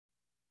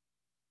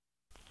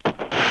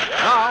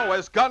Now,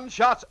 as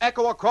gunshots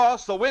echo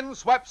across the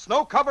wind-swept,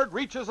 snow-covered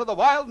reaches of the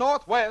wild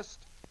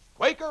Northwest,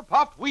 Quaker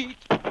puffed wheat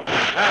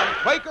and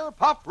Quaker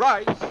puffed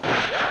rice,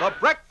 the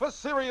breakfast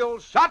cereal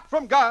shot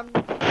from gun,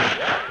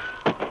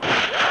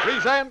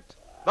 present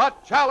the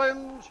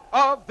challenge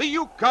of the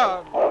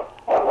Yukon.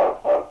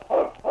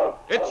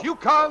 It's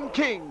Yukon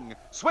King,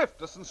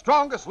 swiftest and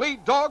strongest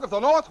lead dog of the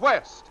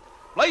Northwest,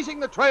 blazing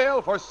the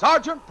trail for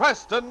Sergeant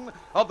Preston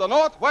of the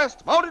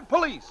Northwest Mounted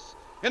Police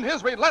in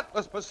his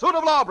relentless pursuit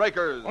of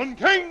lawbreakers. On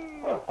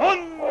King,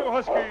 on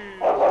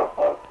Huskies.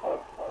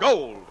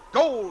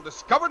 Gold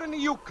discovered in the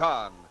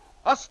Yukon.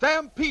 A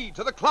stampede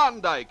to the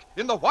Klondike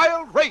in the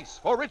wild race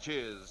for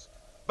riches.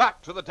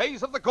 Back to the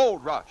days of the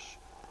gold rush,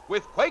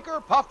 with Quaker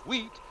puffed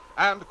wheat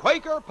and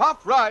Quaker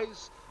puffed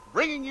rice,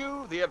 bringing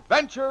you the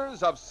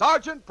adventures of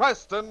Sergeant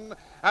Preston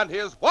and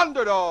his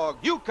wonder dog,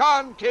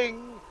 Yukon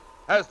King,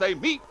 as they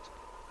meet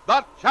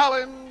the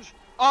challenge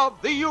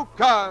of the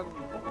Yukon.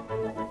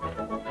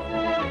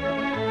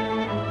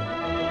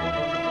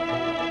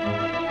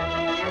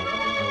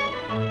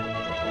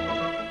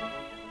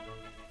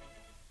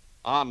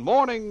 On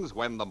mornings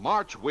when the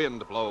March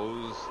wind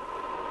blows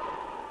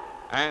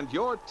and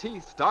your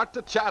teeth start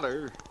to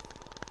chatter,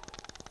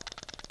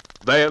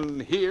 then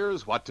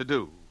here's what to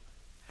do.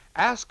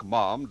 Ask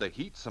Mom to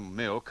heat some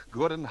milk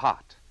good and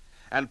hot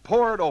and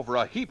pour it over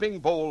a heaping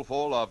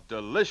bowlful of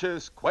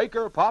delicious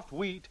Quaker puffed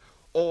wheat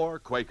or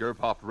Quaker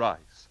puffed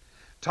rice.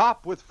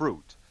 Top with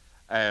fruit.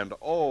 And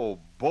oh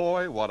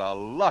boy, what a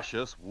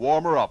luscious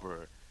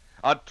warmer-upper.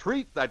 A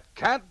treat that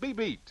can't be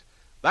beat.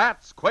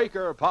 That's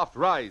Quaker puffed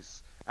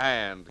rice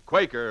and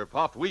Quaker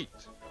puffed wheat.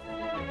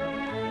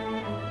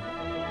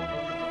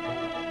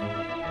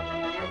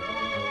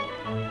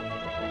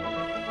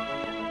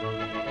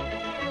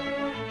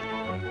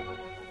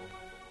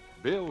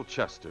 Bill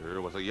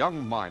Chester was a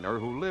young miner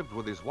who lived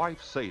with his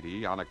wife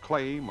Sadie on a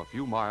claim a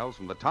few miles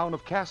from the town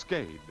of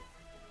Cascade.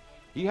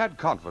 He had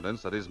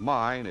confidence that his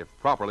mine, if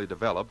properly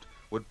developed,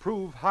 would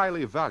prove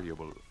highly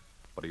valuable,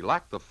 but he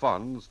lacked the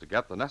funds to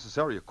get the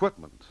necessary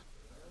equipment.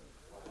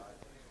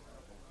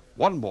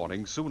 One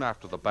morning, soon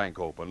after the bank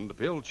opened,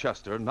 Bill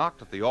Chester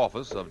knocked at the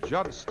office of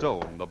Judge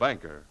Stone, the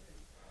banker.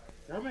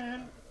 Come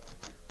in.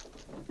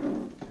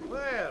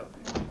 Well,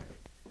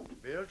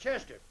 Bill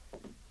Chester.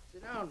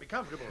 Sit down, be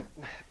comfortable.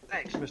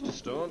 Thanks, Mr.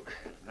 Stone.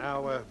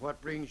 Now,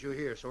 what brings you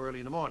here so early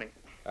in the morning?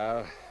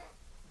 I'll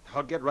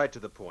get right to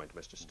the point,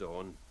 Mr.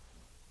 Stone.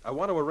 I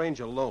want to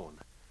arrange a loan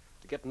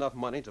to get enough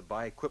money to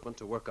buy equipment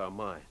to work our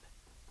mine.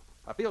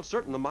 I feel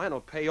certain the mine will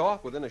pay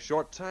off within a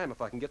short time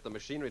if I can get the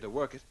machinery to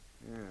work it.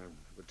 Yeah, it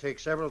would take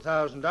several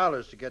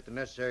 $1,000s to get the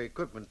necessary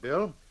equipment,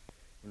 Bill.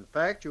 In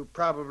fact, you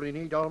probably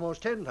need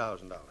almost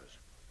 $10,000.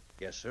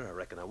 Yes, sir, I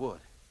reckon I would.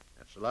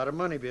 That's a lot of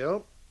money,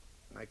 Bill.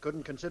 I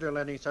couldn't consider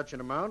lending such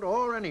an amount,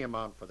 or any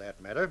amount for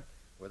that matter,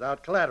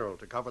 without collateral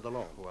to cover the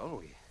loan.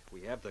 Well,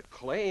 we have the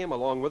claim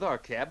along with our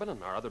cabin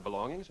and our other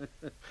belongings.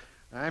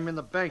 I'm in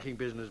the banking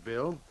business,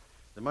 Bill.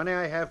 The money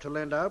I have to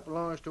lend out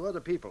belongs to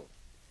other people.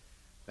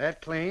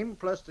 That claim,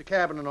 plus the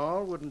cabin and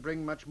all, wouldn't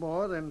bring much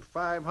more than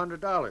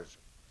 $500.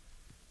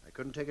 I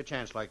couldn't take a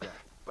chance like that.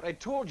 But I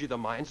told you the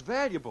mine's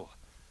valuable.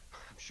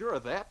 I'm sure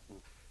of that. And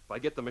if I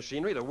get the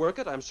machinery to work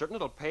it, I'm certain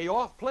it'll pay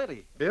off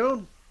plenty.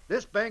 Bill,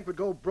 this bank would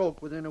go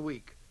broke within a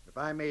week if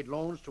I made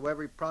loans to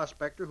every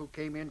prospector who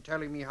came in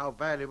telling me how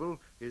valuable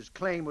his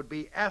claim would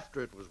be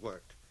after it was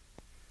worked.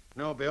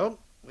 No, Bill,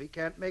 we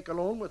can't make a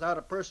loan without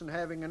a person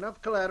having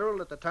enough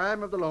collateral at the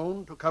time of the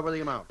loan to cover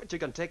the amount. But you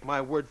can take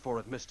my word for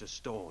it, Mr.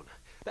 Stone.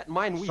 That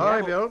mine we Sorry,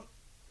 have... Bill.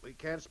 We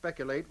can't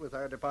speculate with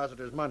our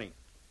depositors' money.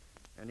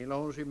 Any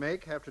loans we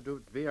make have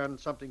to be on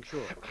something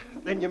sure.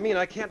 Then you mean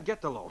I can't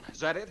get the loan? Is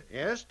that it?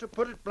 Yes, to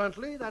put it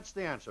bluntly, that's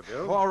the answer,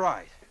 Bill. All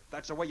right. If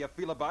that's the way you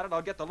feel about it,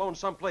 I'll get the loan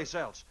someplace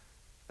else.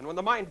 And when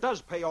the mine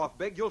does pay off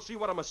big, you'll see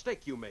what a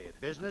mistake you made.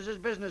 Business is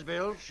business,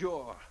 Bill.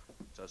 Sure.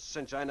 It's a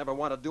cinch I never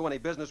want to do any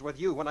business with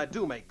you when I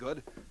do make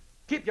good.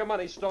 Keep your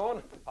money,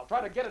 Stone. I'll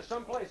try to get it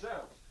someplace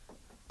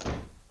else.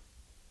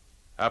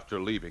 After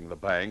leaving the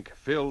bank,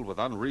 filled with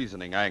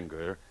unreasoning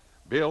anger,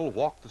 Bill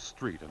walked the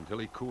street until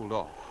he cooled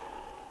off.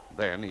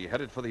 Then he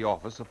headed for the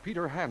office of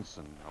Peter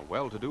Hansen, a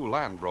well-to-do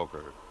land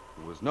broker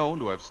who was known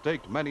to have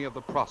staked many of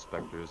the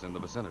prospectors in the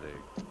vicinity.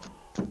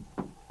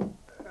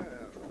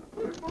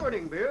 Good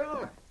morning,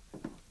 Bill.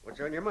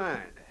 What's on your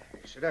mind?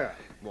 Sit down.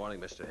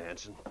 Morning, Mr.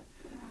 Hansen.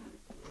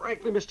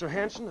 Frankly, Mr.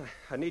 Hansen,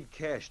 I need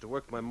cash to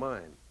work my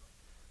mine.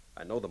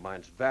 I know the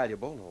mine's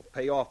valuable and it'll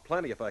pay off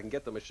plenty if I can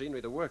get the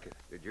machinery to work it.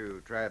 Did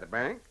you try the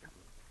bank?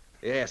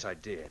 Yes, I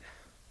did.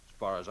 As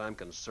far as I'm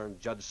concerned,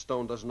 Judge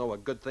Stone doesn't know a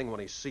good thing when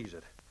he sees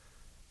it.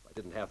 If I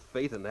didn't have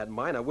faith in that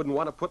mine, I wouldn't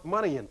want to put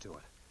money into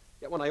it.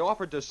 Yet when I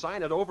offered to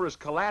sign it over as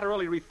collateral,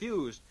 he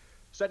refused.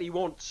 Said he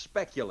won't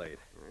speculate.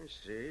 I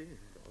see.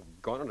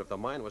 Doggone it, if the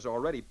mine was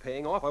already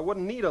paying off, I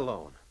wouldn't need a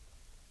loan.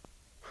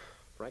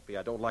 Frankly,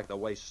 I don't like the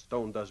way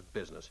Stone does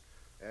business.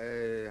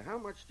 How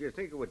much do you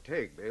think it would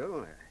take,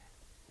 Bill?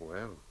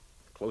 Well,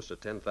 close to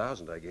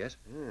 $10,000, I guess.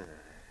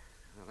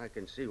 Well, I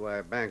can see why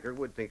a banker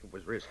would think it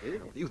was risky.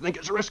 You think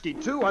it's risky,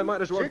 too? I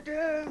might as well... Sit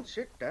down,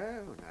 sit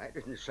down. I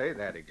didn't say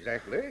that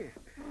exactly.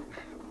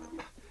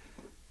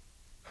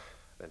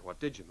 Then what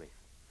did you mean?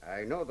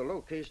 I know the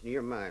location of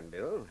your mine,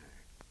 Bill,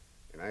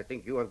 and I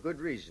think you have good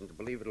reason to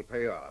believe it'll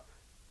pay off.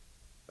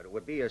 But it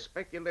would be a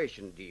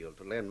speculation deal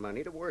to lend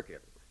money to work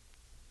it.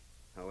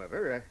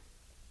 However,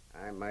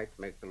 I might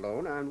make the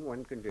loan on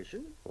one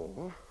condition.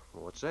 Oh,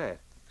 what's that?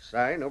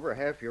 Sign over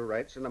half your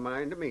rights in the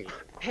mine to me.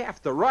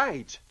 Half the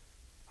rights?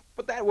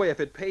 But that way, if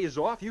it pays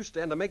off, you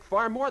stand to make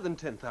far more than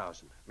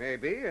 $10,000.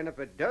 Maybe, and if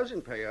it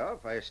doesn't pay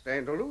off, I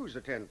stand to lose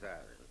the $10,000.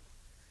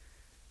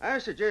 I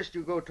suggest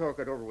you go talk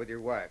it over with your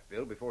wife,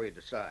 Bill, before you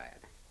decide.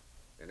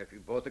 And if you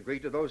both agree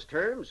to those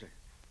terms,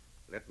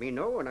 let me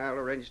know, and I'll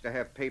arrange to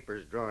have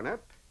papers drawn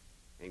up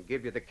and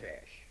give you the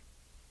cash.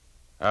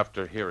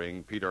 After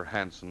hearing Peter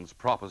Hansen's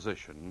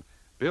proposition,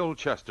 Bill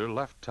Chester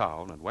left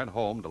town and went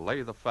home to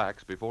lay the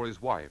facts before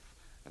his wife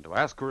and to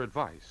ask her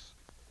advice.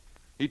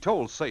 He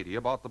told Sadie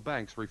about the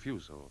bank's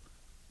refusal.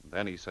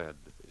 Then he said,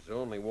 There's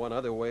only one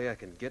other way I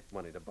can get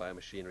money to buy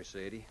machinery,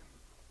 Sadie.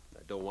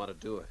 I don't want to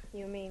do it.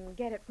 You mean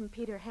get it from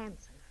Peter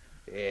Hansen?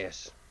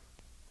 Yes.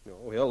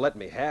 No, he'll let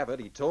me have it.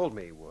 He told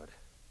me he would.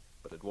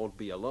 But it won't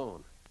be a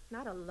loan.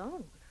 Not a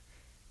loan?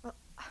 Well,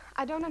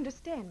 I don't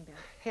understand, Bill.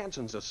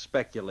 Hansen's a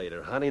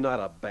speculator, honey, not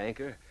a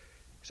banker.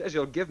 He says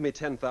he'll give me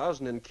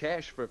 $10,000 in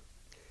cash for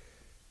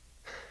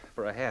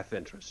a half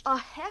interest. A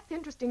half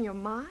interest in your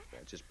mine?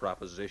 That's his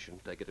proposition.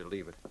 Take it or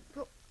leave it.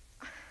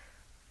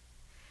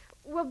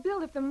 Well,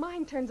 Bill, if the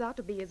mine turns out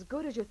to be as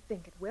good as you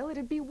think it will,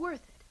 it'd be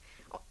worth it.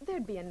 Oh,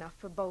 there'd be enough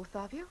for both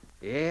of you.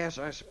 Yes,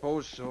 I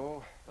suppose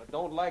so. I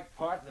don't like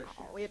partnerships.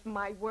 Oh, it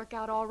might work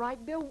out all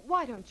right, Bill.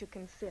 Why don't you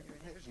consider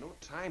it? There's no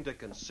time to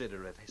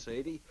consider it,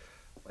 Sadie.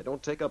 If I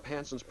don't take up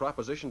Hansen's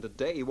proposition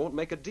today, he won't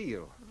make a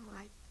deal.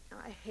 Oh,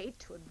 I hate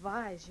to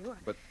advise you.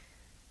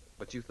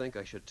 But you think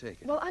I should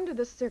take it? Well, under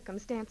the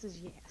circumstances,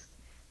 yes.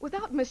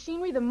 Without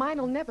machinery, the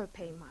mine'll never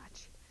pay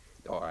much.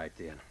 All right,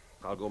 then.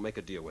 I'll go make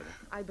a deal with him.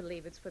 I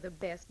believe it's for the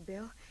best,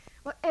 Bill.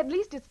 Well, at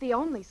least it's the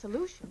only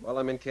solution. While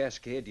I'm in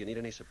Cascade, do you need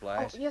any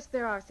supplies? Oh, yes,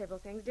 there are several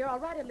things, dear. I'll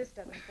write a list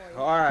of them for you.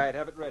 All right,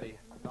 have it ready.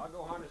 I'll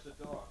go harness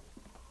the dog.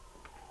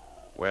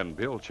 When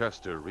Bill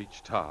Chester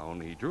reached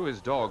town, he drew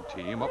his dog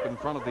team up in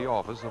front of the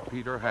office of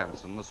Peter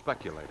Hansen, the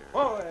speculator.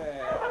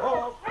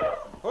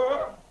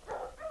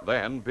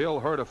 Then Bill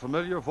heard a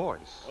familiar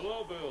voice.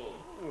 Hello, Bill.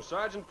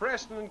 Sergeant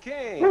Preston and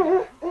King.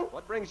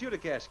 What brings you to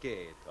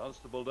Cascade?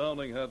 Constable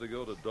Downing had to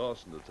go to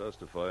Dawson to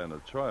testify in a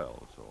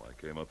trial, so I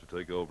came up to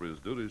take over his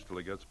duties till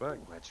he gets back.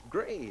 That's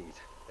great.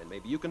 Then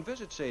maybe you can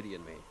visit Sadie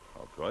and me.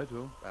 I'll try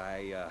to.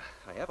 I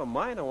have a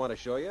mine I want to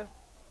show you.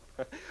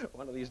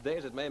 One of these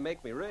days it may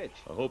make me rich.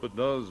 I hope it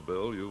does,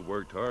 Bill. You've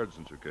worked hard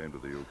since you came to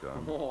the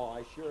Yukon. Oh,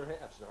 I sure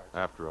have, Sergeant.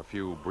 After a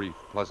few brief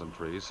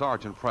pleasantries,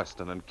 Sergeant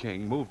Preston and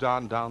King moved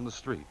on down the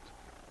street.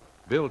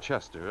 Bill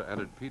Chester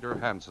entered Peter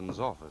Hansen's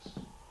office.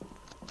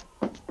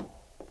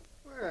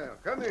 Well,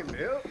 come in,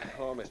 Bill.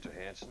 Oh, Mr.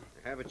 Hansen.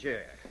 Have a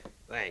chair.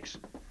 Thanks.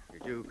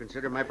 Did you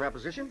consider my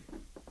proposition?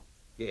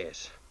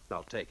 Yes,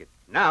 I'll take it.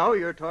 Now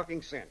you're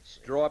talking sense.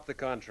 Draw up the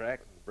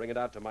contract, bring it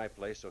out to my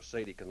place so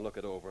Sadie can look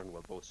it over, and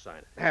we'll both sign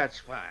it. That's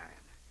fine.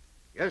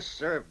 Yes,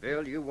 sir,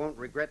 Bill. You won't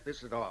regret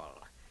this at all.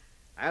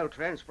 I'll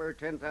transfer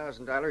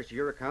 $10,000 to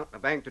your account in the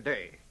bank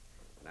today.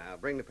 And I'll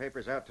bring the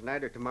papers out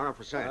tonight or tomorrow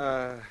for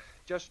signing.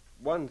 Just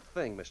one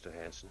thing, Mr.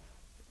 Hansen.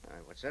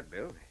 What's that,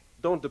 Bill?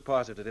 Don't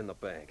deposit it in the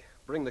bank.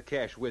 Bring the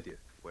cash with you.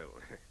 Well,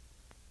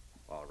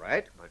 all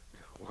right, but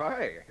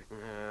why?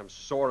 I'm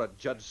sore at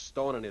Judge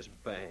Stone and his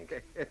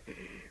bank.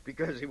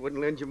 Because he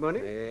wouldn't lend you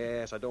money?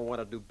 Yes, I don't want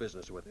to do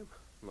business with him.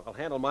 I'll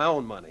handle my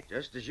own money.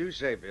 Just as you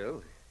say,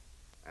 Bill.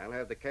 I'll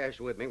have the cash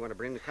with me when I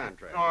bring the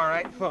contract. All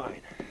right,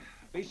 fine.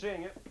 Be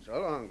seeing you. So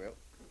long, Bill.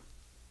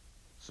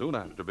 Soon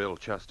after Bill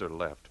Chester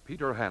left,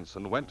 Peter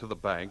Hansen went to the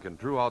bank and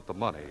drew out the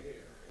money.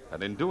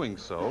 And in doing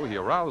so, he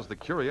aroused the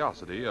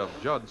curiosity of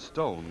Judge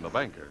Stone, the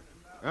banker.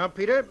 Now,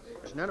 Peter,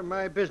 it's none of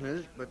my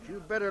business, but you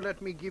better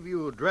let me give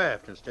you a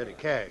draft instead of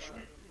cash.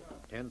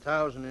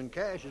 $10,000 in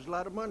cash is a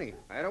lot of money.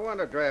 I don't want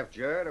a draft,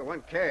 Judd. I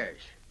want cash.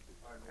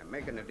 I'm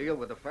making a deal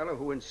with a fellow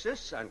who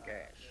insists on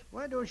cash.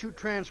 Why don't you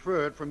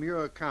transfer it from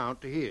your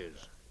account to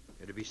his?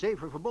 It'd be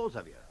safer for both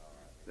of you.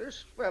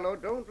 This fellow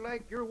don't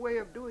like your way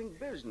of doing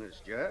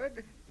business,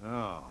 Judd.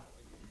 Oh,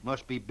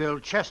 must be Bill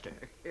Chester.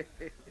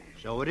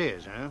 So it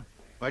is, huh?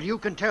 Well, you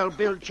can tell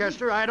Bill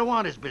Chester I don't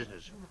want his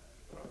business.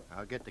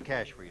 I'll get the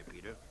cash for you,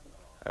 Peter.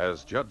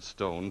 As Judge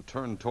Stone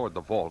turned toward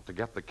the vault to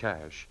get the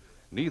cash,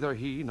 neither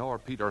he nor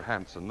Peter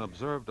Hansen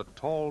observed a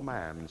tall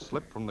man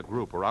slip from the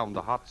group around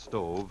the hot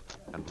stove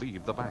and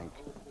leave the bank.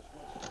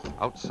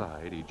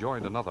 Outside, he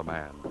joined another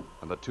man,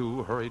 and the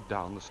two hurried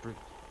down the street.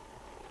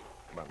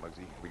 Come on,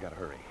 Muggsy. We gotta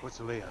hurry. What's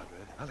the layout,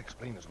 Red? I'll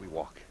explain as we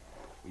walk.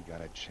 We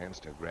got a chance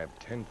to grab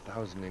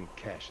 $10,000 in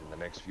cash in the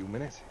next few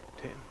minutes.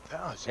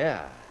 10,000?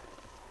 Yeah.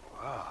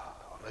 Wow.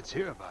 Let's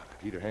hear about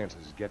it. Peter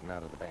Hansen's getting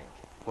out of the bank.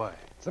 Why?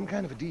 Some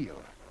kind of a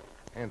deal.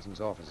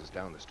 Hansen's office is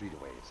down the street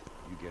a ways.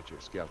 You get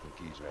your skeleton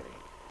keys ready.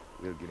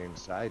 We'll get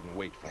inside and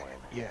wait for him.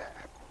 Yeah,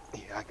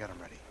 I got him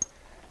ready.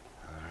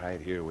 All right,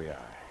 here we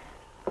are.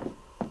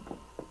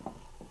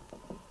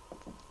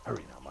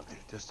 Hurry now, Muggsy.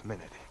 Just a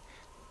minute.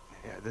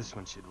 Yeah, this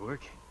one should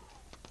work.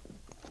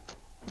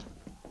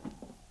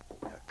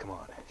 Come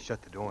on,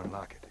 shut the door and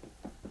lock it.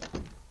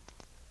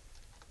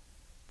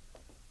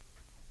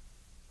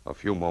 A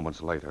few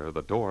moments later,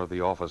 the door of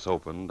the office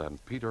opened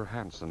and Peter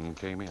Hansen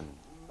came in.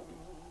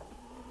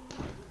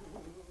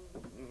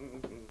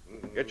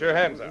 Get your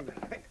hands up.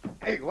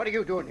 Hey, what are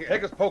you doing here?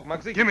 Take his poke,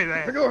 Muggsy. Give me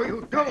that. No,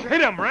 you don't. Hit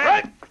him,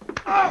 Red.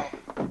 Oh!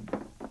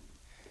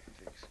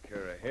 Takes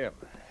care of him.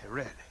 Hey,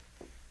 Red,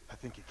 I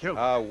think you killed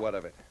him. Ah, what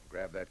of it?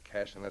 Grab that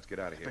cash and let's get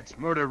out of If here. it's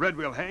murder, Red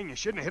will hang. You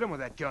shouldn't have hit him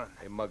with that gun.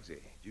 Hey, Muggsy,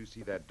 did you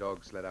see that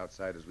dog sled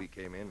outside as we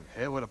came in?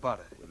 Yeah, what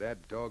about it? With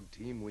that dog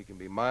team, we can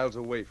be miles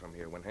away from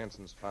here when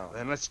Hansen's found.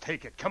 Then let's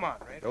take it. Come on,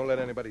 Red. Don't let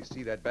anybody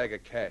see that bag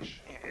of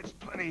cash. Yeah, it's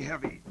plenty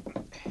heavy.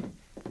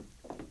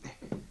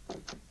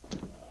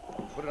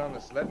 Put it on the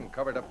sled and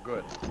cover it up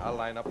good. I'll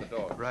line up the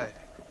dog. Right.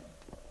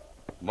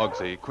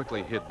 Muggsy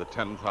quickly hid the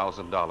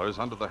 $10,000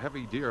 under the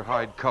heavy deer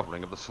hide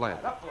covering of the sled,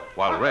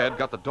 while Red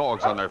got the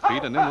dogs on their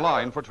feet and in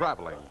line for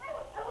traveling.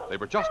 They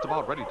were just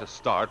about ready to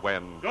start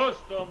when...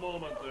 Just a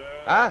moment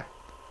there. Huh?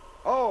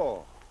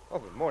 Oh,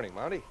 good morning,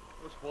 Monty.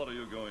 Just what are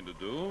you going to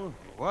do?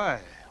 Why?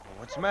 Well,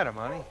 what's the matter,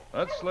 Monty?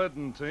 That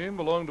sledding team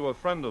belonged to a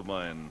friend of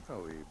mine. Oh,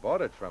 we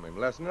bought it from him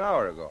less than an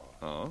hour ago.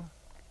 Oh?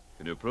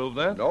 Can you prove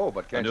that? No,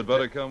 but And can't you'd you...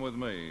 better come with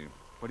me.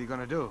 What are you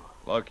going to do?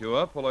 Lock you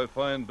up while I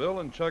find Bill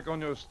and check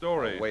on your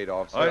story. Oh, wait,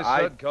 officer.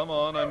 I said come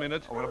on, I mean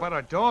it. Oh, what about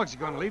our dogs? You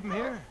going to leave them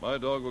here? My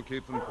dog will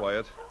keep them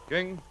quiet.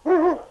 King,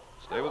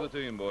 stay with the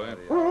team, boy.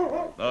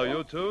 Now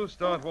you two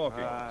start walking.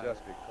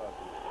 Just because...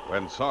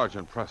 When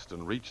Sergeant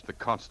Preston reached the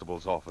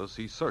constable's office,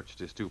 he searched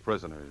his two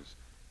prisoners.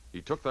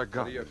 He took their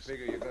What do you guns.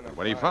 figure you're gonna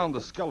When he find? found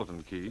the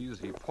skeleton keys,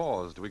 he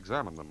paused to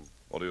examine them.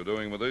 What are you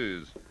doing with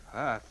these?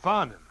 I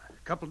found him a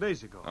couple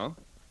days ago. Huh?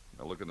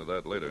 I'll look into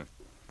that later.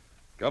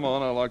 Come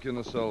on, I'll lock you in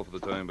the cell for the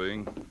time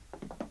being.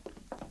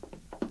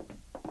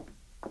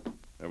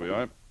 There we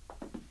are.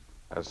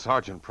 As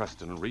Sergeant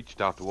Preston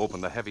reached out to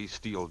open the heavy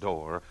steel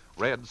door,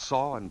 Red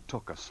saw and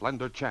took a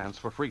slender chance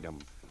for freedom.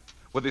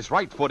 With his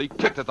right foot, he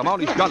kicked at the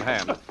Mounties' gun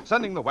hand,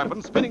 sending the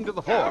weapon spinning to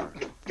the floor.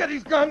 Get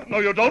his gun! No,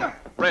 you don't.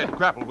 Red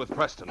grappled with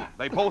Preston.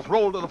 They both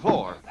rolled to the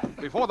floor.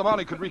 Before the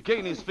Mountie could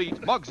regain his feet,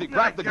 Muggsy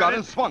grabbed the gun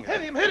and swung it.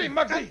 Hit him,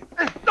 Muggsy!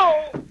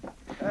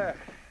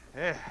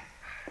 Yeah,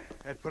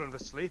 that put him to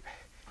sleep.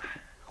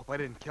 Hope I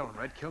didn't kill him,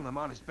 Red. Killing him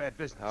on is bad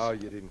business. Oh,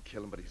 you didn't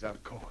kill him, but he's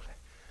out cold.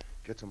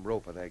 Get some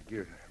rope of that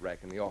gear rack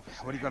in the office.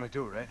 What are you going to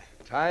do, Red?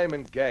 Tie him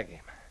and gag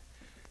him.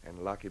 And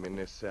lock him in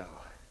this cell.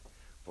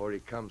 Before he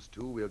comes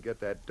to, we'll get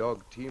that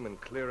dog team and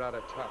clear out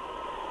of town.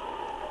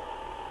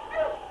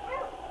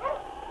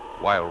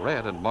 While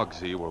Red and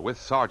Muggsy were with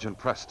Sergeant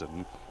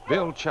Preston,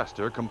 Bill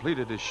Chester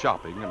completed his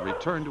shopping and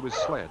returned to his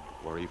sled,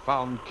 where he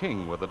found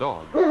King with the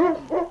dog.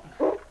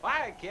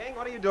 Hi, King.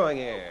 What are you doing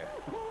here?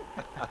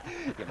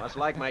 You must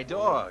like my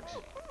dogs.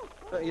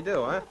 You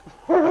do,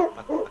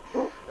 huh?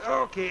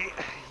 Okay.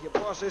 Your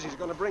boss says he's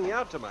going to bring you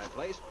out to my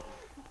place.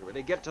 You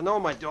really get to know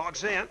my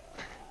dogs then.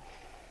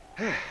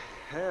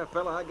 Yeah,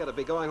 fella, I got to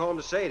be going home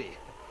to Sadie.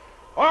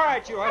 All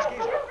right, you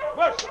huskies.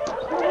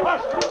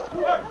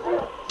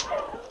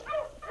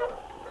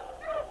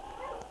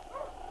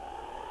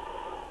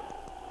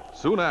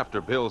 Soon after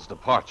Bill's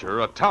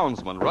departure, a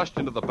townsman rushed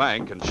into the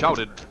bank and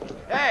shouted,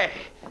 Hey,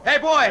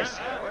 boys!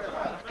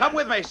 Come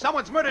with me.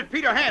 Someone's murdered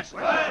Peter Hansen.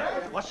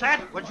 What's that?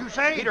 What'd you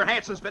say? Peter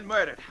Hansen's been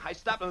murdered. I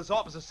stopped in his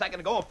office a second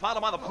ago and found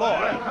him on the floor.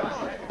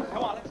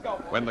 Come on, let's go.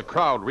 When the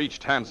crowd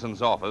reached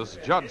Hansen's office,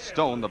 Judge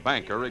Stone, the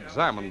banker,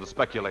 examined the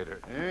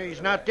speculator.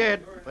 He's not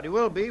dead, but he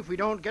will be if we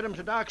don't get him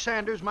to Doc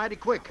Sanders mighty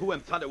quick. Who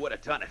in thunder would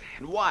have done it,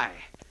 and why?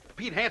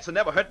 Pete Hansen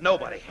never hurt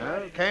nobody.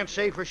 Well, can't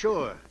say for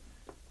sure.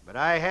 But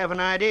I have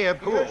an idea.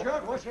 Who?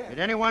 Did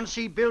anyone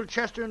see Bill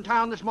Chester in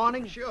town this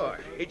morning? Sure.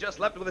 He just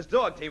left with his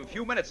dog team a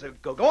few minutes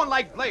ago, going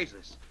like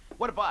blazes.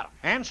 What about him?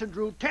 Hanson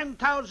drew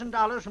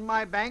 $10,000 from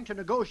my bank to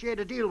negotiate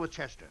a deal with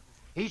Chester.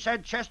 He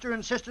said Chester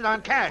insisted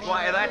on cash.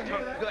 Why, that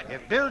took good.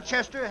 If Bill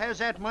Chester has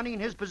that money in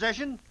his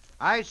possession,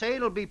 I say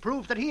it'll be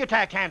proof that he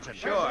attacked Hanson.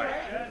 Sure.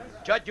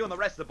 Judge, you and the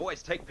rest of the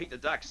boys take Pete to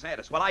Doc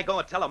Sanders while I go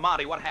and tell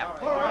Monty what happened.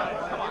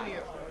 Come on.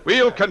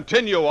 We'll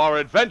continue our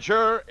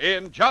adventure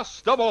in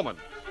just a moment.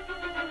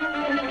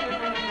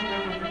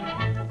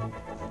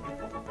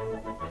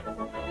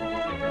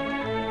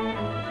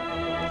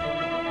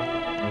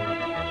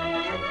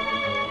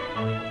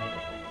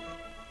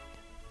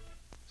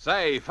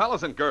 Say,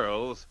 fellas and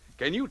girls,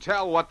 can you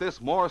tell what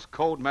this Morse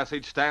code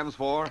message stands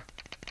for?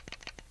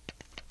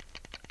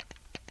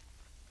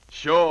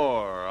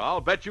 Sure,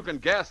 I'll bet you can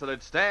guess that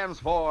it stands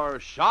for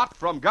shot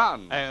from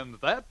gun. And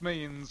that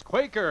means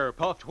Quaker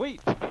puffed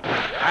wheat.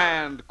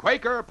 And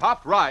Quaker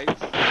puffed rice.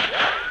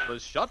 The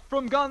shot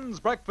from guns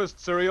breakfast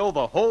cereal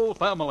the whole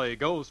family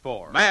goes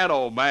for. Man,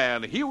 oh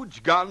man,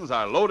 huge guns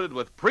are loaded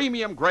with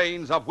premium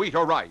grains of wheat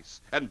or rice.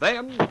 And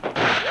then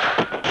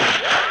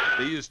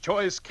These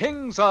choice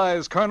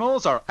king-size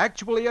kernels are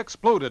actually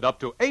exploded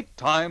up to 8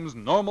 times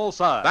normal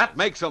size. That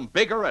makes them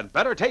bigger and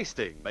better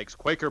tasting. Makes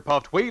Quaker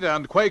puffed wheat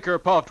and Quaker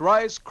puffed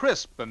rice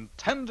crisp and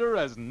tender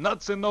as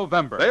nuts in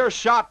November. They're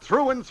shot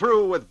through and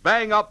through with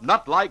bang-up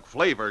nut-like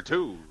flavor,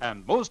 too.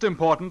 And most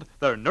important,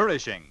 they're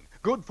nourishing.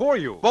 Good for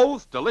you.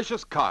 Both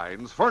delicious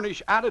kinds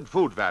furnish added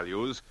food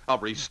values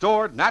of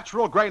restored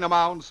natural grain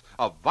amounts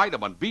of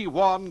vitamin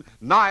B1,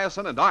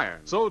 niacin, and iron.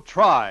 So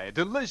try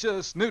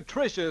delicious,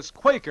 nutritious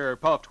Quaker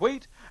puffed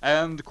wheat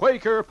and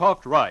Quaker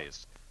puffed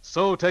rice.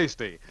 So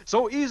tasty,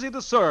 so easy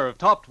to serve,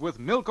 topped with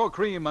milk or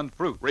cream and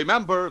fruit.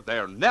 Remember,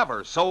 they're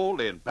never sold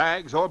in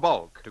bags or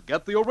bulk. To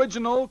get the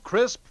original,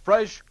 crisp,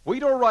 fresh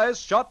wheat or rice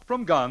shot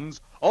from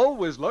guns,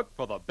 always look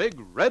for the big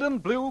red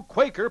and blue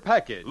Quaker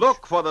package.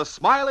 Look for the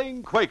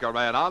smiling Quaker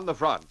man on the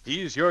front.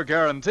 He's your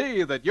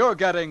guarantee that you're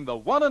getting the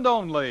one and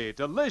only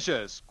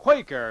delicious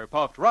Quaker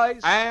puffed rice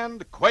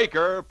and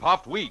Quaker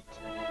puffed wheat.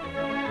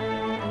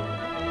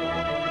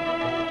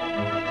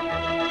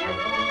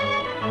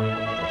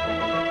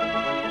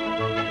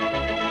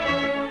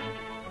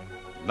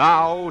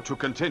 Now to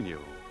continue.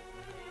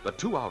 The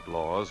two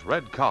outlaws,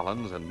 Red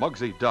Collins and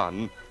Muggsy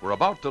Dunn, were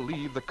about to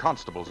leave the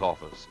constable's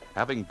office,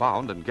 having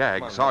bound and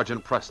gagged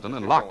Sergeant Preston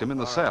and locked him in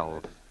the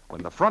cell,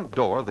 when the front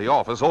door of the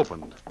office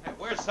opened. Hey,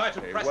 where's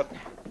Sergeant Hey, Preston?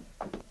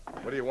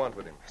 what do you want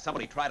with him?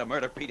 Somebody tried to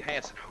murder Pete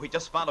Hansen. We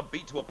just found him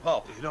beat to a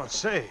pulp. You don't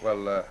say.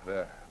 Well,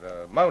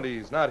 the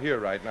Mounty's not here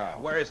right now.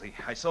 Where is he?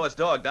 I saw his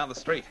dog down the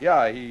street.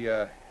 Yeah,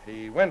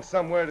 he went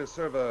somewhere to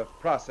serve a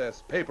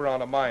process paper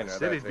on a miner.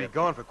 Said he'd that's be it.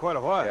 gone for quite a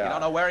while. Yeah. You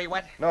don't know where he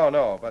went?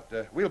 No, but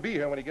we'll be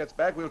here when he gets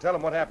back. We'll tell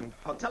him what happened.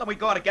 Well, tell him we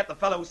go to get the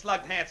fellow who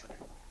slugged Hansen.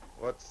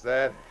 What's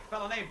that? A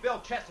fellow named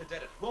Bill Chester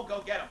did it. We'll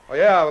go get him. Oh,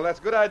 yeah, well, that's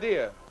a good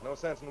idea. No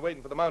sense in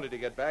waiting for the Mountie to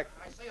get back.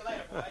 I see you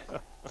later, boys.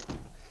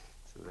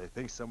 So they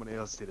think somebody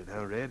else did it,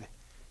 huh, Red?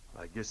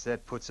 I guess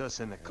that puts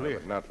us in the Yeah, clear.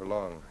 but not for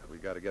long. We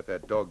got to get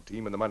that dog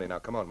team and the money. Now,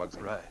 come on,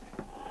 Muggsy. Right.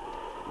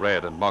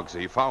 Red and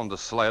Muggsy found the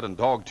sled and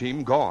dog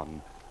team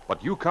gone,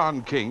 but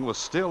Yukon King was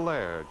still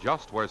there,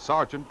 just where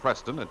Sergeant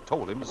Preston had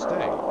told him to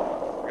stay.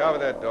 Look out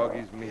with that dog.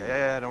 He's mean.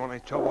 Yeah, I don't want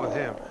any trouble with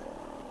him.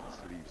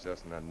 This leaves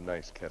us in a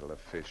nice kettle of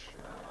fish.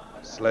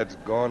 Sled's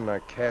gone and our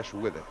cash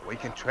with it. We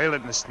can trail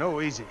it in the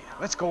snow easy.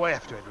 Let's go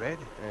after it, Red.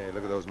 Hey,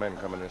 look at those men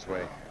coming this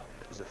way.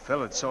 There's a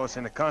fella that saw us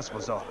in the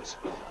constable's office.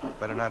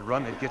 Better not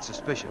run, they'd get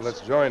suspicious. Well,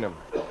 let's join him.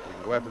 We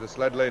can go after the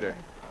sled later.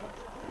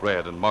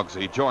 Red and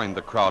Muggsy joined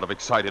the crowd of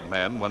excited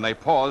men when they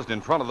paused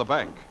in front of the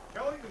bank.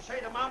 Joe, you say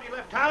the Mountie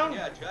left town?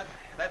 Yeah, Judd.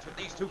 That's what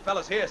these two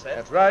fellas here said.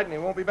 That's right, and he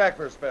won't be back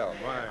for a spell.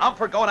 I'm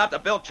for going out to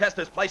Bill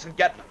Chester's place and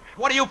getting him.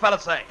 What do you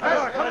fellas say?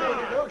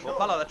 We'll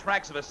follow the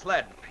tracks of his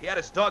sled. He had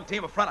his dog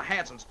team in front of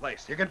Hansen's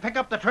place. You can pick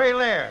up the trail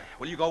there.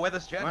 Will you go with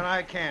us, Judd? Well,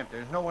 I can't.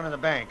 There's no one in the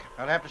bank.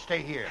 I'll have to stay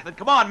here. Then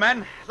come on,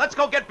 men. Let's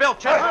go get Bill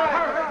Chester.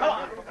 Come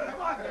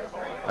on.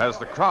 As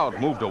the crowd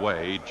moved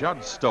away,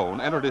 Judge Stone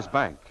entered his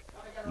bank.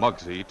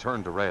 Muggsy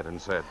turned to Red and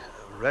said,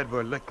 Red,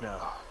 we're licked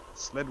now. The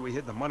sled we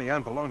hid the money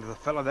on belonged to the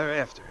fella they're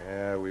after.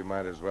 Yeah, we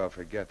might as well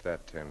forget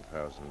that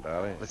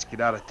 $10,000. Let's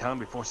get out of town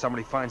before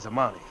somebody finds the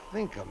Mountie.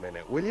 Think a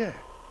minute, will you?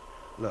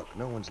 Look,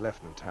 no one's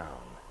left in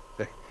town.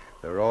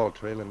 They're all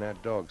trailing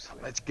that dog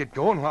sled. Let's get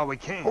going while we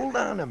can. Hold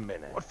on a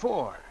minute. What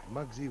for?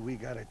 Muggsy, we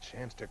got a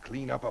chance to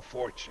clean up a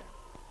fortune.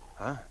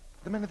 Huh?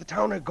 The men of the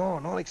town are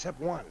gone, all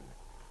except one.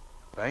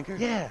 Banker?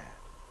 Yeah.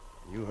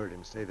 You heard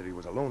him say that he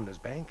was alone in his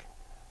bank.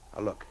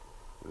 Now, look,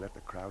 we'll let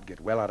the crowd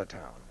get well out of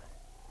town.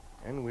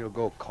 And we'll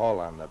go call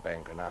on the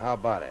banker. Now, how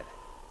about it?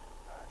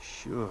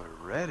 Sure,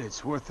 Red,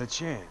 it's worth a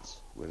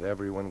chance. With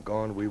everyone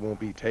gone, we won't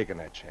be taking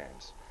that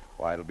chance.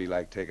 Why, it'll be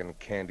like taking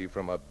candy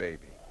from a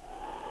baby.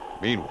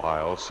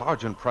 Meanwhile,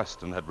 Sergeant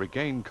Preston had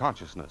regained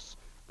consciousness,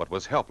 but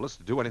was helpless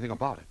to do anything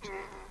about it.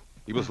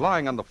 He was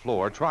lying on the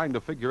floor trying to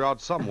figure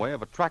out some way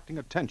of attracting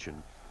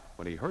attention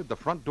when he heard the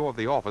front door of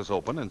the office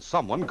open and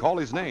someone call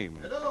his name.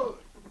 Hello,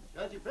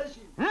 Sergeant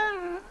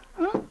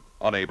Preston.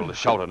 Unable to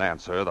shout an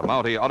answer, the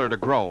Mountie uttered a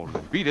groan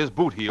and beat his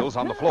boot heels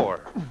on the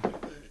floor.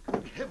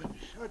 Good heavens,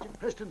 Sergeant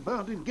Preston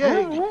bound and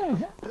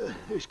gagged.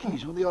 There's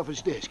keys on the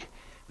office desk.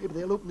 Maybe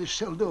they'll open this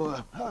cell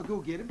door. I'll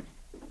go get him.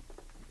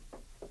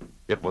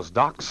 It was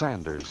Doc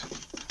Sanders.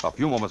 A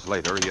few moments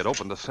later, he had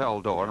opened the cell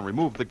door and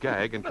removed the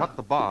gag and cut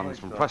the bonds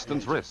from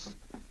Preston's wrists.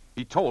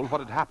 He told what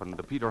had happened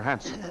to Peter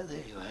Hansen. There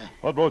you are.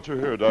 What brought you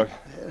here, Doc?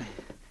 Well,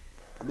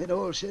 the men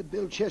all said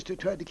Bill Chester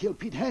tried to kill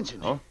Pete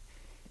Hansen. Huh?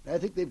 I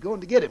think they've gone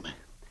to get him.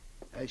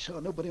 I saw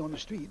nobody on the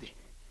street.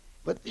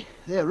 But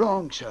they're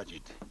wrong,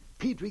 Sergeant.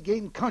 Pete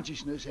regained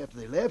consciousness after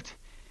they left.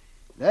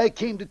 And I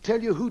came to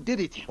tell you who did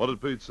it. What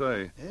did Pete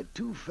say?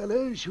 Two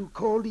fellas who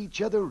called each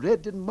other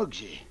Red and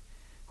Muggsy.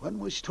 One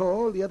was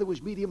tall, the other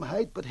was medium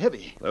height, but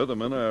heavy. They're the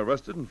men I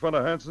arrested in front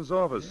of Hansen's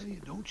office.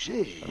 You don't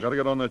say. I've got to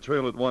get on their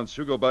trail at once.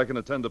 You go back and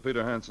attend to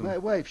Peter Hansen. My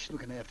wife's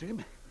looking after him.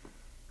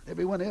 With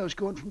everyone else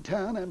going from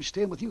town, I'm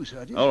staying with you,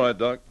 Sergeant. All right,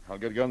 Doc. I'll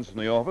get guns from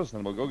the office,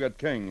 then we'll go get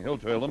King. He'll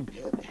trail them.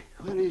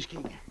 Where is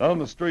King? Down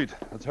the street.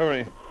 Let's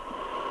hurry.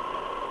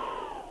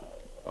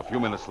 A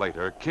few minutes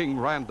later, King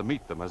ran to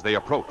meet them as they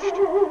approached.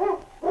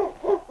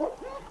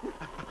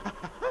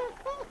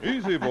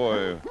 Easy,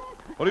 boy.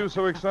 What are you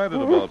so excited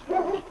about?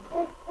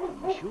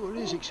 He sure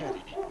is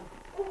excited.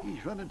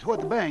 He's running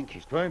toward the bank.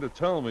 He's trying to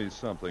tell me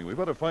something. We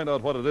better find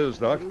out what it is,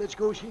 Doc. Well, let's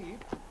go see.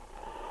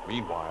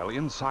 Meanwhile,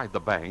 inside the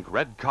bank,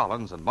 Red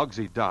Collins and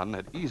Muggsy Dunn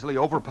had easily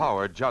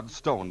overpowered Judd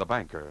Stone, the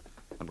banker,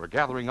 and were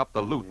gathering up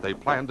the loot they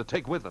planned to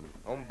take with them.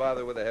 Don't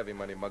bother with the heavy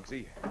money,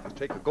 Muggsy. Just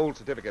take the gold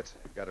certificates.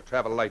 Got to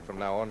travel light from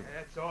now on.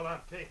 That's all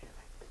I'm taking.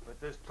 But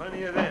there's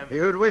plenty of them.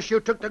 You'd wish you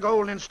took the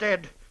gold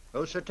instead.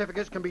 Those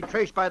certificates can be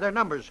traced by their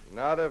numbers.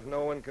 Not if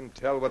no one can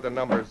tell what the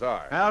numbers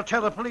are. I'll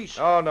tell the police.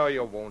 Oh, no,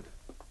 you won't.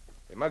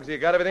 Hey, Muggsy, you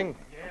got everything?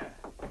 Yeah.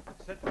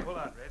 Set to pull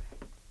out, Red.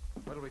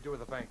 What'll we do with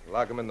the bank?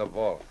 Lock him in the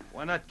vault.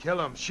 Why not kill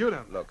him? Shoot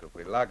him. Look, if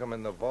we lock him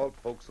in the vault,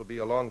 folks will be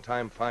a long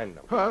time finding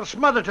him. Well,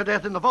 smothered to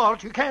death in the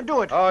vault. You can't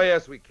do it. Oh,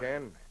 yes, we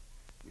can.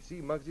 You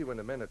see, Muggsy, when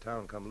the men of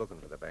town come looking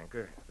for the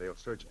banker, they'll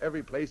search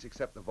every place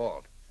except the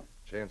vault.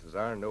 Chances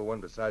are no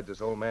one besides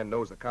this old man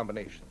knows the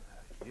combination.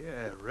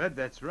 Yeah, Red,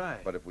 that's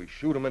right. But if we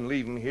shoot him and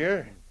leave him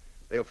here,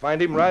 they'll find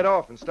him right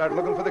off and start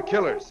looking for the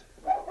killers.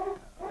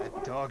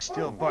 That dog's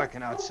still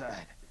barking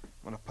outside.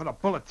 I'm going to put a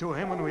bullet through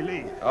him when we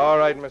leave. All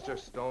right, Mr.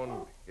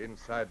 Stone.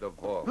 Inside the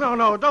vault.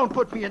 No, don't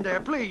put me in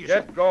there, please.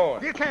 Get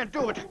going. You can't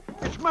do it.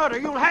 It's murder.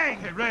 You'll hang.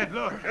 Hey, Red,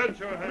 look. Get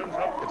your hands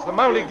up. It's the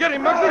Mountie. Get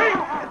him,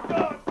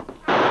 Muggsy!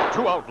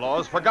 Two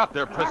outlaws forgot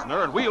their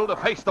prisoner and wheeled to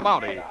face the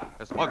Mountie.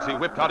 As Muggsy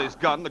whipped out his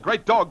gun, the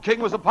great dog king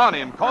was upon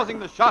him, causing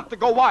the shot to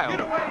go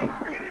wild.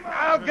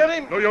 I'll get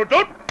him. No, you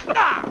don't.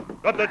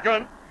 Drop that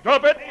gun.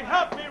 Drop it.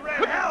 Help me,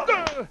 Red, help.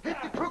 Hit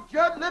the crook,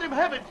 Judd. Let him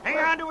have it. Hang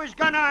on to his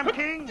gun arm,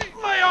 King.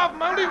 Lay off,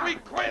 Mountie. We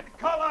quit.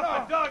 Call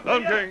off the dog.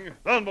 Down, King.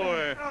 Down,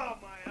 boy. Oh,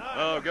 my arm.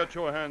 Now, get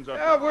your hands up.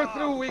 Yeah, we're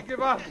through. We give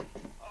up.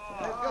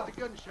 I've got the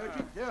gun,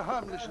 Sergeant. They're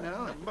harmless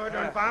now.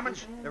 Murdering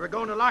varmints. They were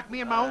going to lock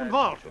me in my own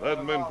vault. If it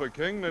hadn't been for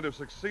King, they'd have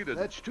succeeded.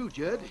 That's true,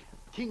 Judd.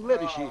 King led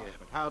us here.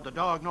 But how'd the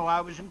dog know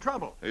I was in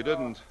trouble? He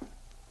didn't.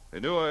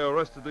 He knew I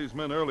arrested these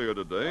men earlier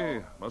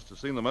today. Must have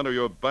seen them enter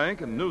your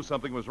bank and knew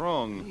something was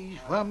wrong. These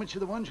varmints are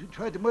the ones who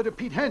tried to murder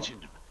Pete Hansen.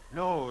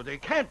 No, they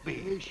can't be.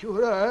 They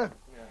sure are.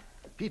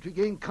 Pete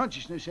regained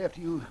consciousness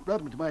after you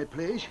brought him to my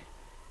place.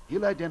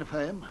 You'll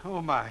identify him.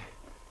 Oh,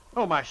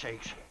 my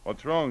sakes.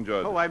 What's wrong,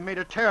 Judge? Oh, I've made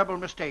a terrible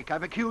mistake.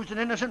 I've accused an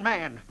innocent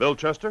man. Bill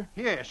Chester?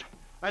 Yes.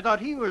 I thought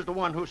he was the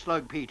one who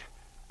slugged Pete.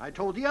 I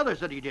told the others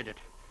that he did it.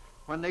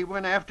 When they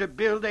went after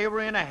Bill, they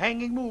were in a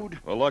hanging mood.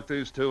 Well, lock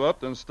these two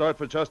up, then start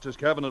for Chester's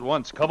cabin at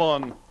once. Come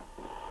on.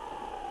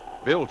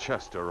 Bill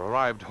Chester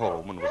arrived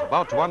home and was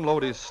about to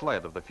unload his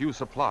sled of the few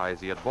supplies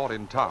he had bought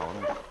in town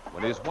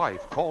when his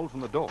wife called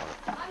from the door.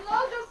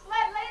 Unload the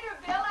sled later,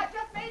 Bill. I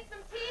just made some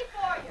tea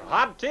for you.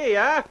 Hot tea,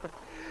 huh?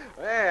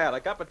 Well, a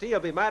cup of tea will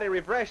be mighty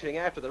refreshing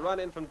after the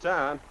run-in from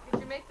town.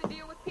 Did you make the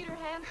deal with Peter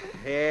Hansen?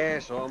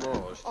 Yes,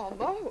 almost.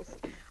 Almost.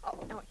 Oh,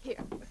 no, here.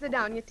 Sit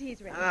down. Your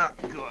tea's ready. Oh,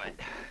 good.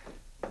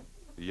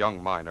 The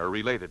young miner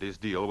related his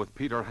deal with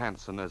Peter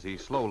Hansen as he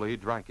slowly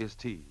drank his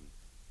tea.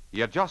 He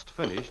had just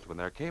finished when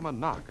there came a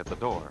knock at the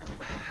door.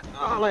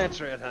 I'll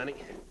answer it, honey.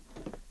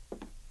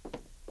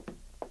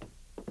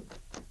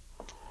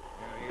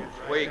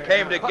 We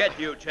came to get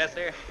you,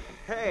 Chester.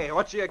 Hey,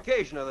 what's the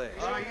occasion of this?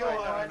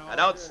 Now,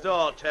 don't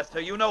stall, Chester.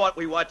 You know what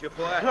we want you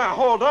for. Now,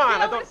 hold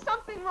on. Bill, is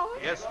something wrong?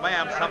 Yes,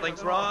 ma'am,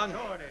 something's wrong.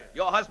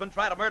 Your husband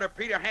tried to murder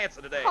Peter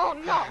Hansen today. Oh,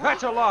 no.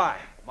 That's a lie.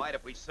 Mind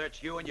if we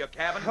search you and your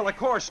cabin? Well, of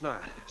course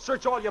not.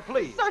 Search all you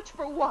please. Search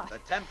for what? The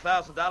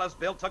 $10,000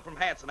 Bill took from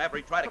Hansen after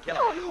he tried to kill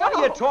him. Oh, no. What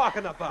are you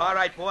talking about? All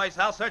right, boys,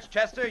 I'll search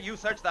Chester. You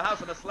search the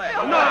house and the sled.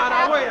 Bill,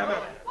 No, wait a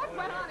minute. What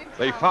went on in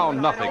They town?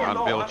 found nothing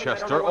on Bill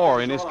Chester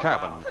or in his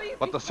cabin, Please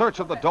but the be search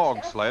of the careful, dog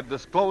Chet. sled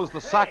disclosed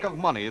the sack of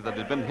money that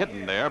had been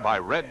hidden there by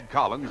Red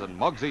Collins and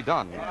Muggsy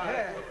Dunn.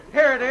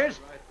 Here it is.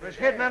 It was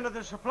hidden under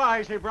the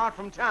supplies they brought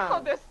from Oh,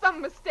 town. there's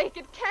some mistake.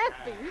 It can't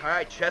be. All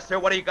right, Chester,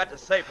 what do you got to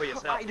say for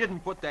yourself? I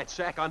didn't put that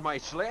sack on my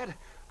sled.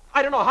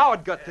 I don't know how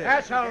it got there.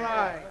 That's a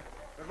lie.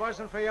 If it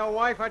wasn't for your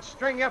wife, I'd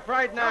string you up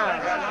right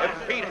now.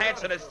 If Pete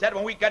Hansen is dead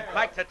when we get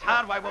back to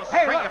town, why, we'll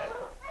Hey, spring look.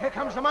 Here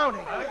comes the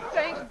Mountie.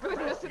 Thank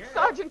goodness it's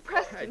Sergeant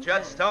Preston.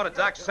 Judge Stone and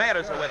Doc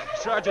Sanders are with him.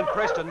 Sergeant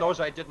Preston knows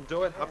I didn't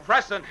do it.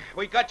 Preston,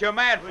 we got your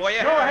man for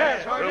you. Go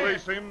ahead, Sergeant.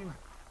 Release him.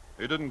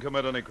 He didn't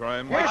commit any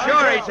crime. We're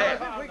sure he did.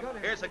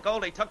 Here's the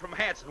gold he took from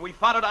Hansen. We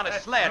found it on his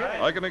sled.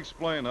 I can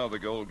explain how the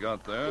gold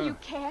got there. You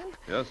can?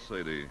 Yes,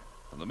 Sadie.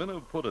 And the men who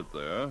put it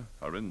there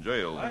are in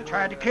jail.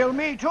 Tried to kill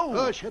me, too.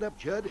 Oh, shut up,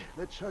 Judd.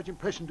 Let Sergeant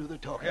Preston do the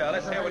talking. Yeah,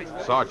 let's hear what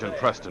he's... Sergeant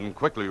Preston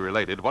quickly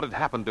related what had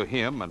happened to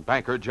him and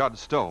banker Judd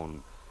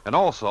Stone, and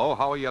also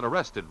how he had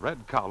arrested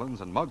Red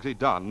Collins and Muggsy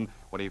Dunn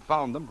when he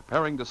found them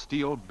preparing to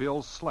steal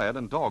Bill's sled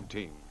and dog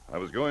team. I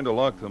was going to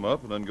lock them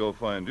up and then go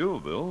find you,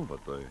 Bill,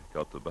 but they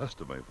got the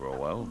best of me for a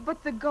while.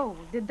 But the gold,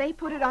 did they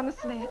put it on the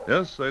sled?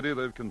 Yes, Sadie,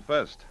 they've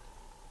confessed.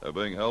 They're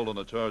being held on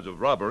a charge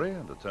of robbery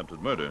and attempted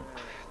murder.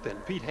 Then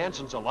Pete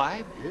Hansen's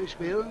alive? Yes,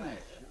 Bill.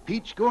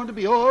 Pete's going to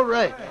be all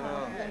right.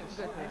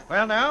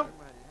 Well, now,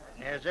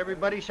 has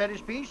everybody said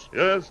his piece?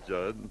 Yes,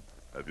 Judd.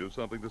 Have you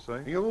something to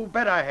say? You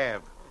bet I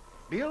have.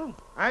 Bill,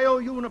 I owe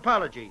you an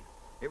apology.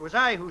 It was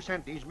I who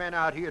sent these men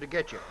out here to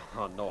get you.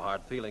 Oh, no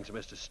hard feelings,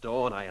 Mr.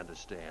 Stone. I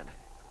understand.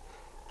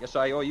 Guess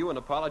I owe you an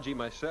apology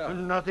myself.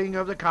 Nothing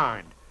of the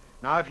kind.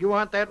 Now, if you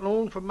want that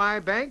loan from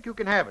my bank, you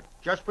can have it,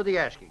 just for the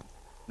asking.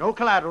 No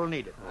collateral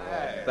needed.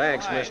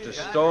 Thanks, Mr.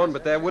 Stone,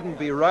 but that wouldn't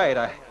be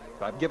right.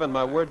 I've given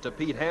my word to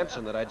Pete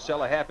Hansen that I'd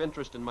sell a half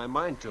interest in my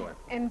mine to him.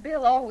 And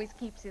Bill always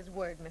keeps his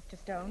word, Mr.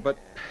 Stone.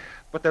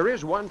 But there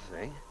is one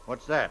thing.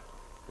 What's that?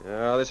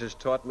 Oh, this has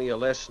taught me a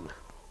lesson.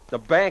 The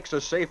bank's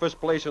the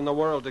safest place in the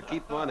world to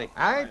keep money.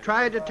 I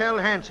tried to tell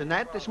Hanson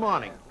that this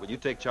morning. Will you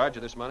take charge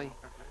of this money?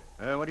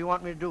 What do you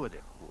want me to do with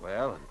it?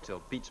 Well, until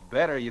Pete's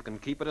better, you can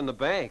keep it in the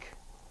bank.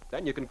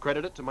 Then you can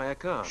credit it to my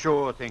account.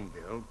 Sure thing,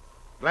 Bill.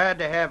 Glad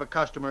to have a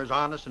customer as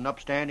honest and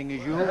upstanding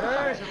as you.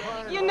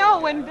 You know,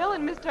 when Bill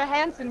and Mr.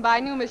 Hanson buy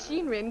new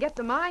machinery and get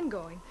the mine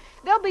going,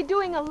 they'll be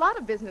doing a lot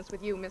of business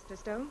with you, Mr.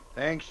 Stone.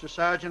 Thanks to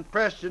Sergeant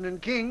Preston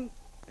and King.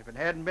 If it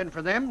hadn't been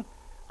for them,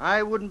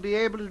 I wouldn't be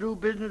able to do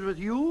business with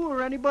you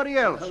or anybody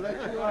else.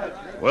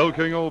 Well,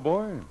 King, old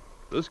boy,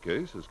 this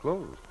case is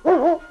closed.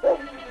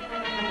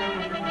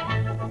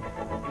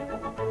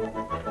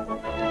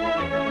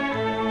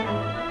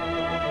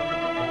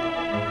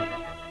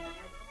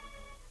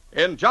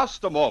 In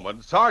just a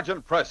moment,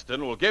 Sergeant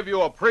Preston will give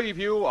you a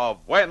preview of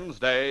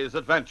Wednesday's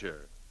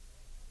adventure.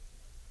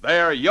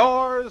 They're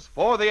yours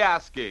for the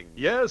asking.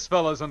 Yes,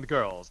 fellas and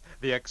girls,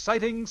 the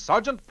exciting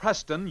Sergeant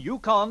Preston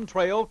Yukon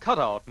Trail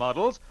cutout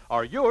models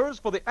are yours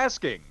for the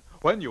asking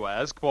when you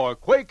ask for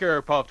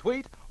Quaker puffed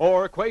wheat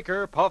or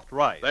Quaker puffed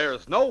rice.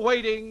 There's no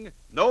waiting,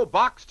 no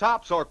box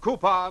tops or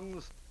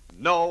coupons,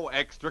 no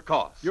extra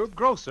cost. Your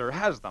grocer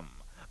has them.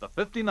 The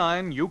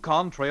 59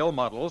 Yukon Trail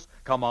models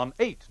come on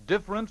 8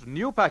 different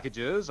new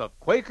packages of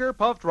Quaker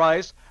puffed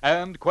rice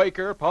and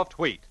Quaker puffed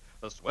wheat,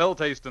 the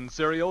swell-tasting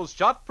cereals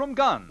shot from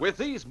guns. With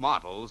these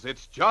models,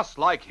 it's just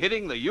like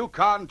hitting the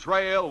Yukon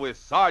Trail with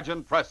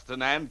Sergeant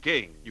Preston and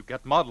King. You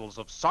get models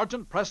of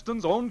Sergeant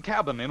Preston's own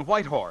cabin in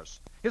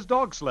Whitehorse, his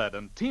dog sled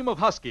and team of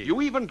huskies.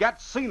 You even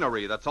get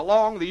scenery that's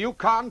along the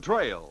Yukon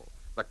Trail,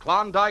 the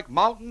Klondike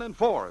Mountain and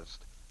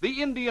Forest,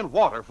 the Indian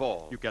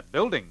Waterfall. You get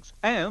buildings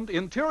and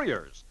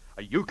interiors,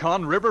 a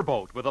Yukon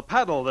riverboat with a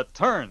paddle that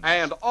turns.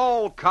 And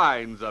all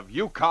kinds of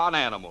Yukon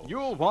animals.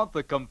 You'll want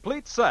the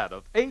complete set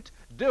of 8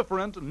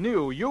 different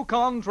new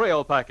Yukon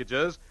Trail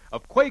packages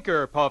of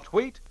Quaker puffed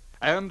wheat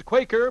and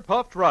Quaker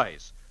puffed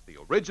rice, the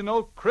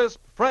original crisp,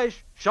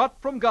 fresh,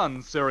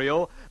 shot-from-gun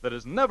cereal that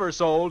is never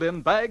sold in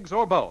bags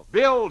or both.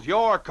 Build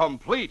your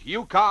complete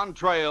Yukon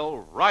Trail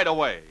right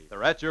away.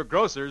 They're at your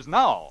grocer's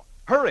now.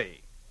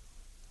 Hurry!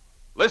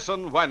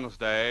 Listen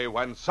Wednesday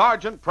when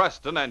Sergeant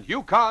Preston and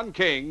Yukon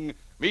King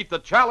meet the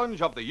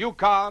challenge of the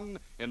Yukon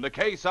in the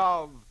case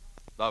of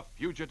the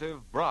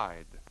Fugitive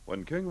Bride.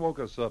 When King woke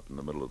us up in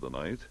the middle of the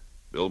night,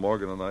 Bill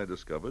Morgan and I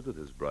discovered that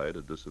his bride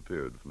had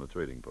disappeared from the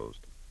trading post.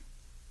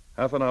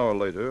 Half an hour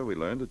later, we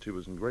learned that she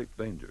was in great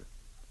danger.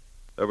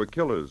 There were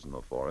killers in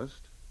the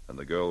forest, and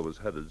the girl was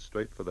headed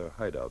straight for their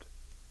hideout.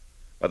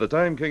 By the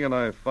time King and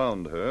I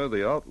found her,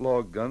 the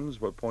outlaw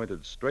guns were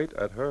pointed straight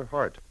at her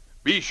heart.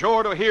 Be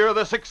sure to hear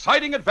this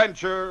exciting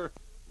adventure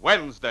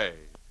Wednesday.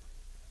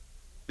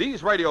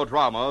 These radio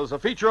dramas, a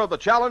feature of the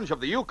Challenge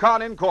of the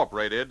Yukon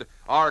Incorporated,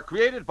 are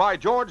created by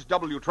George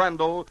W.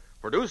 Trendle,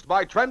 produced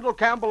by Trendle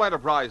Campbell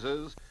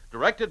Enterprises,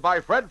 directed by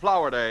Fred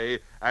Flowerday,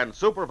 and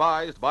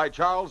supervised by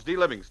Charles D.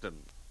 Livingston.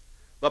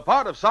 The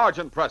part of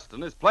Sergeant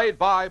Preston is played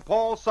by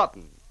Paul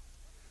Sutton.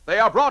 They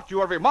are brought to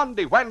you every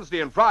Monday,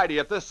 Wednesday, and Friday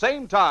at this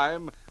same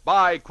time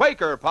by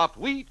Quaker Puffed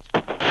Wheat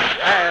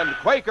and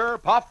Quaker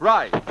Puffed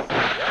Rice,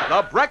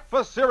 the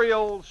breakfast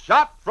cereal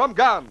shot from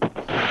guns.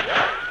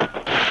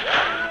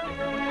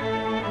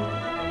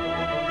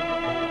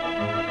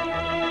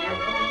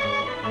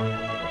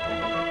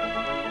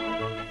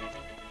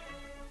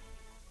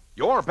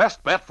 Your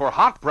best bet for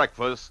hot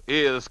breakfast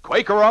is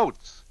Quaker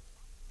Oats.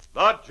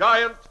 The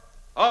giant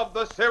of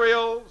the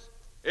cereals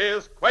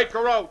is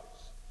Quaker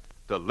Oats.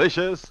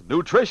 Delicious,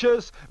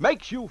 nutritious,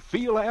 makes you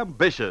feel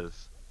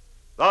ambitious.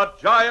 The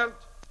giant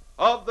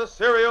of the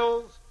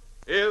cereals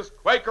is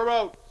Quaker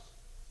Oats.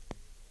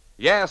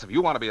 Yes, if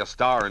you want to be a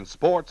star in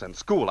sports and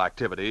school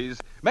activities,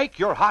 make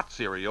your hot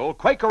cereal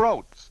Quaker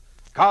Oats,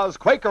 'cause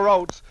Quaker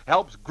Oats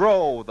helps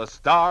grow the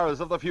stars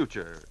of the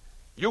future.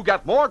 You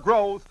get more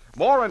growth,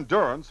 more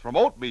endurance from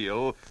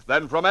oatmeal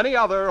than from any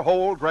other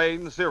whole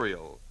grain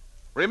cereal.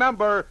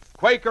 Remember,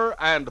 Quaker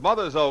and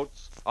Mother's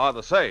Oats are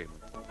the same.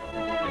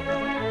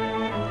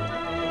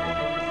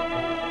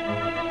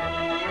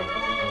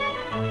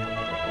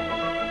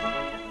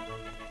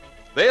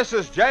 This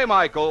is J.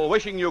 Michael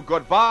wishing you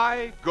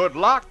goodbye, good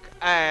luck,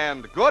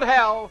 and good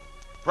health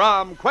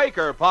from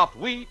Quaker Puffed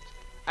Wheat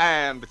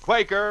and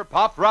Quaker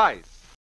Puffed Rice.